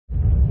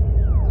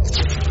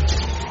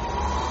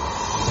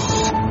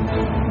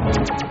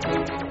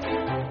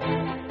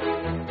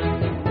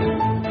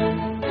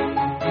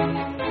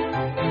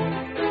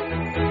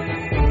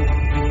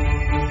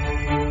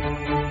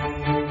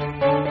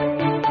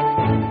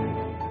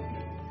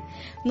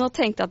Nå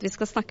tenkte jeg at vi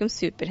skal snakke om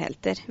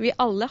superhelter. Vi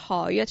alle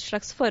har jo et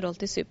slags forhold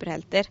til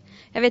superhelter.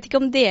 Jeg vet ikke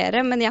om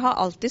dere, men jeg har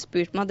alltid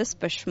spurt meg det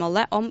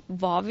spørsmålet om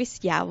hva hvis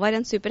jeg var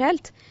en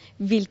superhelt?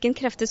 Hvilken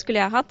krefter skulle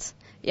jeg hatt?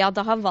 Ja,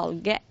 da har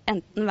valget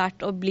enten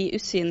vært å bli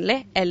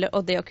usynlig eller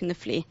det å kunne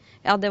fly.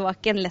 Ja, det var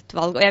ikke en lett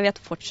valg, og jeg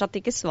vet fortsatt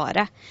ikke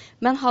svaret.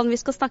 Men han vi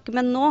skal snakke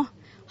med nå,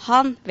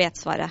 han vet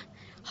svaret.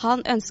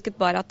 Han ønsket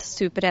bare at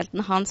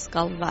superhelten hans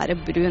skal være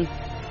brun.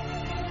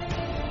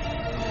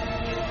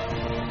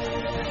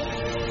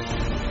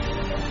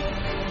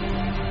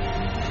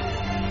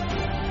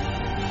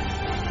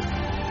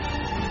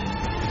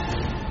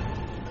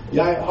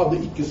 Jeg hadde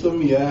ikke så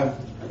mye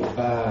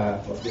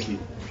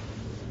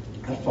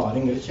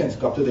erfaring eller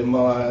kjennskap til det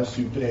med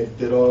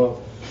superhelter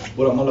og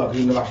hvordan man lager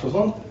univers og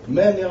sånt.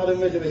 Men jeg hadde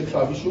en veldig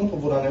klar visjon på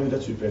hvordan jeg ville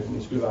at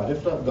superhelten skulle være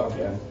fra dag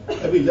 1.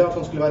 Jeg ville at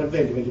han skulle være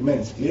veldig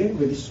menneskelig,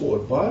 veldig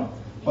sårbar,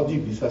 ha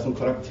dybde i seg som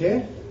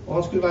karakter, og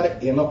han skulle være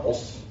en av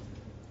oss.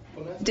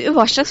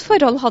 Hva slags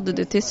forhold hadde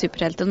du til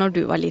superhelter når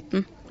du var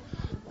liten?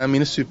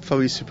 Mine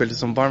favorittsuperhelter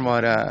som barn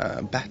var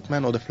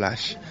Batman og The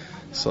Flash.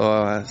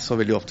 Så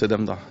veldig opp til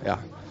dem da,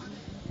 ja.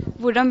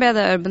 Hvordan ble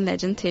det Urban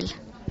Legend til?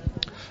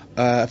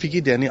 Jeg fikk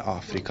ideen i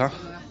Afrika,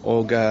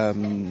 og jeg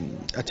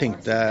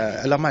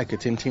la merke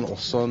til en ting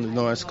også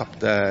når jeg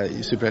skapte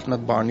superhelten,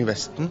 at barn i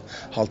Vesten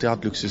har alltid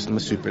hatt luksusen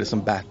med superhelter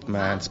som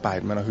Batman,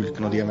 Spiderman og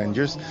Hulken og The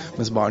Avengers,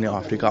 mens barn i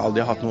Afrika aldri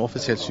har hatt noen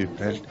offisielt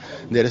superhelt.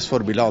 Deres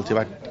forbilde har alltid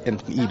vært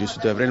enten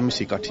idrettsutøvere eller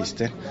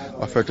musikkartister,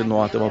 og jeg følte nå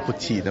at det var på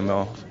tide med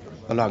å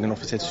lage en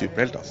offisielt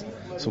superhelt, altså,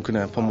 som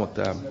kunne på en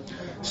måte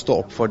stå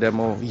opp for dem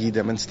og gi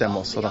dem en stemme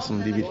også, da,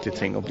 som de virkelig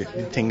trenger de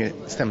trenger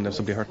stemmen dem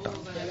som blir hørt da.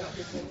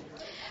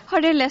 Har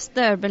dere lest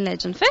The Urban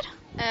Legend før?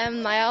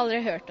 Nei, jeg har aldri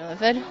hørt om det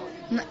før.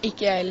 Nei,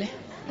 ikke jeg heller.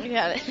 Ikke jeg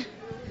heller.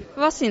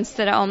 Hva syns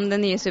dere om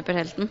den nye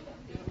superhelten?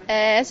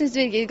 Jeg synes det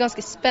virker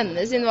ganske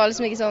spennende, siden det var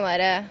liksom ikke sånn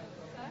der,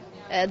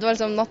 det var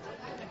liksom jeg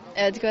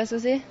vet ikke hva jeg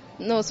skal si,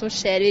 noe som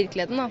skjer i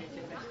virkeligheten da.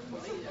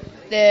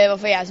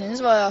 Hvorfor jeg synes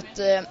var at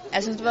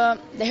jeg synes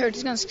det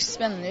hørtes ganske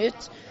spennende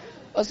ut.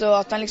 Og så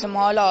at han liksom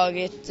har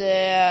laget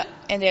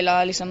en del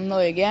av liksom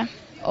Norge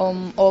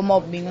og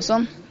mobbing og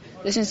sånn.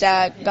 Det synes jeg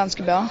er ganske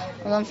bra.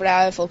 For det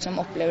er folk som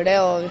opplever det,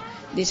 og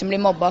de som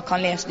blir mobba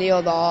kan lese de,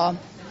 og da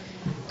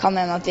kan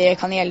hende at det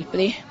kan hjelpe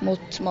de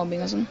mot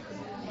mobbing og sånn.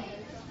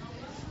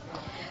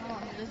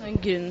 Det er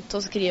en grunn til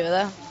å skrive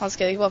det. Han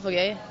skrev ikke bare for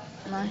gøy.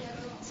 Nei.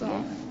 Så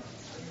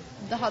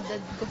det hadde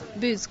et godt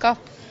budskap.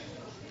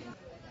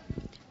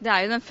 Det er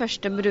jo den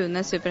første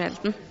brune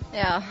superhelten.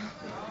 Ja.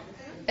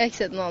 Jeg har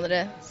ikke sett noen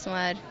andre som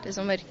er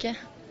liksom mørke.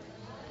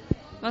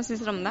 Hva synes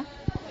dere om det?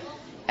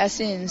 Jeg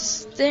synes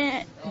det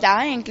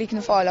er egentlig ikke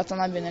noe farlig at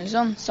han er brun eller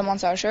sånn. Som han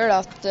sa selv,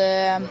 at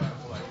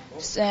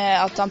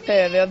han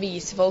prøver å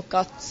vise folk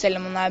at selv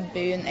om han er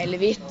brun eller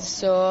hvit,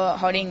 så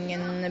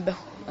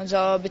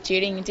betyr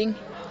det ingenting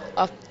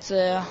at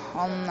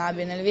han er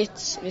brun eller hvit.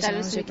 Det er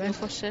liksom ikke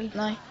noen forskjell.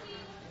 Nei.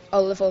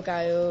 Alle folk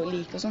er jo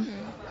like og sånn.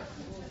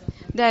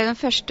 Det er jo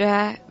den første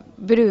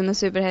brune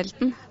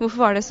superhelten. Hvorfor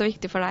var det så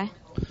viktig for deg?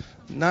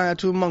 Nei, jeg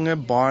tror mange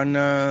barn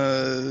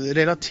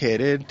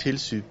relaterer til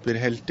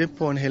superhelter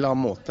på en helt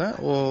annen måte,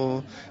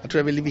 og jeg tror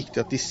det er veldig viktig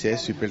at de ser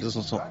superhelter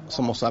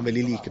som også er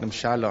veldig like dem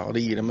selv, og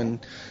det gir dem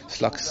en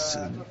slags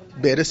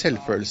bedre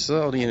selvfølelse,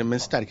 og det gir dem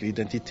en sterkere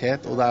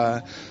identitet, og det er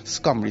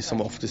skammelig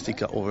som oftest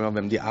ikke over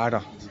hvem de er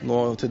da. Nå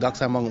til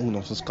dags er det mange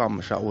ungdom som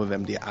skammer seg over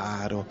hvem de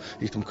er, og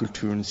litt om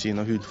kulturen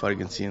sin, og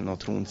hudfargen sin, og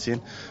troen sin,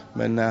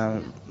 men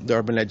The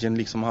Urban Legend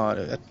liksom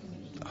har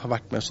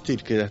vært med å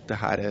styrke dette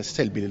her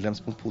selvbildet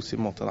deres på en positiv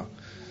måte da,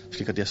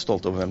 slik at de er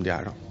stolte over hvem de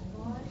er da.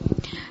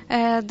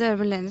 The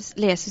Urban Legend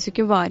leses jo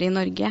ikke bare i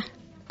Norge.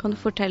 Kan du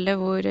fortelle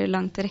hvor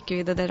langt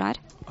rekkevidde dere er?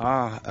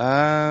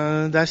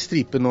 Det er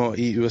stripe nå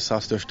i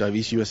USAs største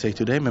avis, USA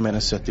Today, med mer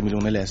enn 70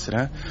 millioner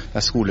lesere. Det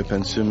er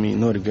skolepensum i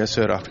Norge,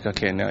 Sør-Afrika,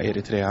 Kenya,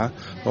 Eritrea,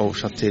 og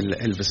oversatt til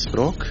 11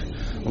 språk.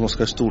 Og nå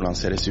skal det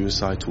storlanseres i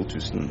USA i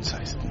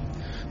 2016.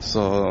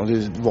 Så det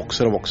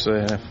vokser og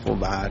vokser for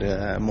hver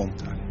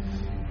måned.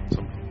 Så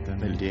det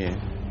er veldig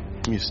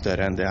mye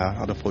større enn det jeg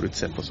hadde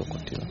forutsett på så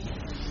kort tid.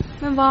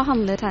 Men hva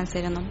handler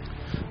tegneserien om?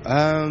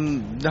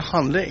 Det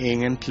handler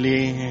egentlig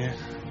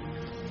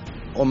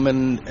om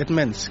et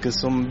menneske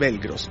som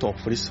velger å stå opp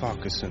for de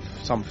svake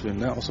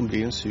samfunnet, og som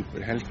blir en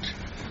superhelt,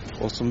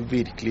 og som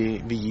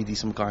virkelig vil gi de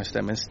som ga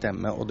en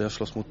stemme, og det å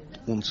slåss mot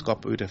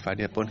ondskap og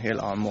urettferdighet på en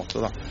helt annen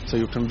måte da. Så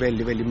har gjort en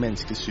veldig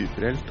menneskelig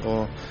superhelt,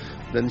 og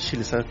den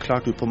skiller seg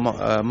klart ut på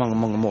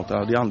mange måter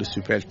av de andre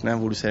superheltene,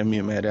 hvor du ser en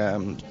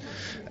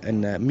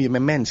mye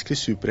mer menneskelig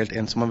superhelt,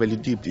 en som har veldig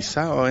dypt i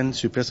seg, og en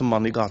superhelt som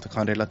mann i gata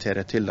kan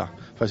relatere til da.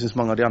 For jeg synes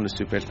mange av de andre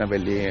superheltene er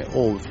veldig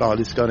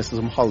overfladiske og nesten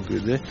som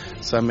halvguder,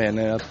 så jeg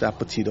mener at det er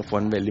på tide å få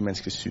en veldig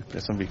menneskelig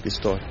superhelt som virkelig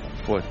står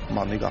for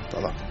mann i gata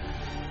da.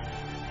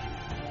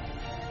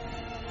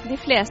 De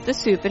fleste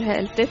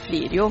superhelter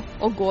flyr jo,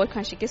 og går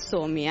kanskje ikke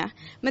så mye,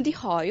 men de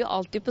har jo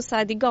alltid på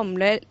seg de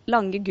gamle,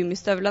 lange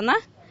gummistøvlene.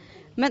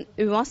 Men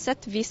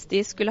uansett, hvis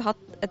de skulle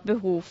hatt et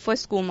behov for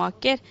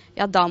skomaker,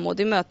 ja, da må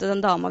de møte den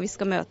dama vi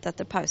skal møte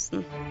etter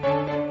pausen.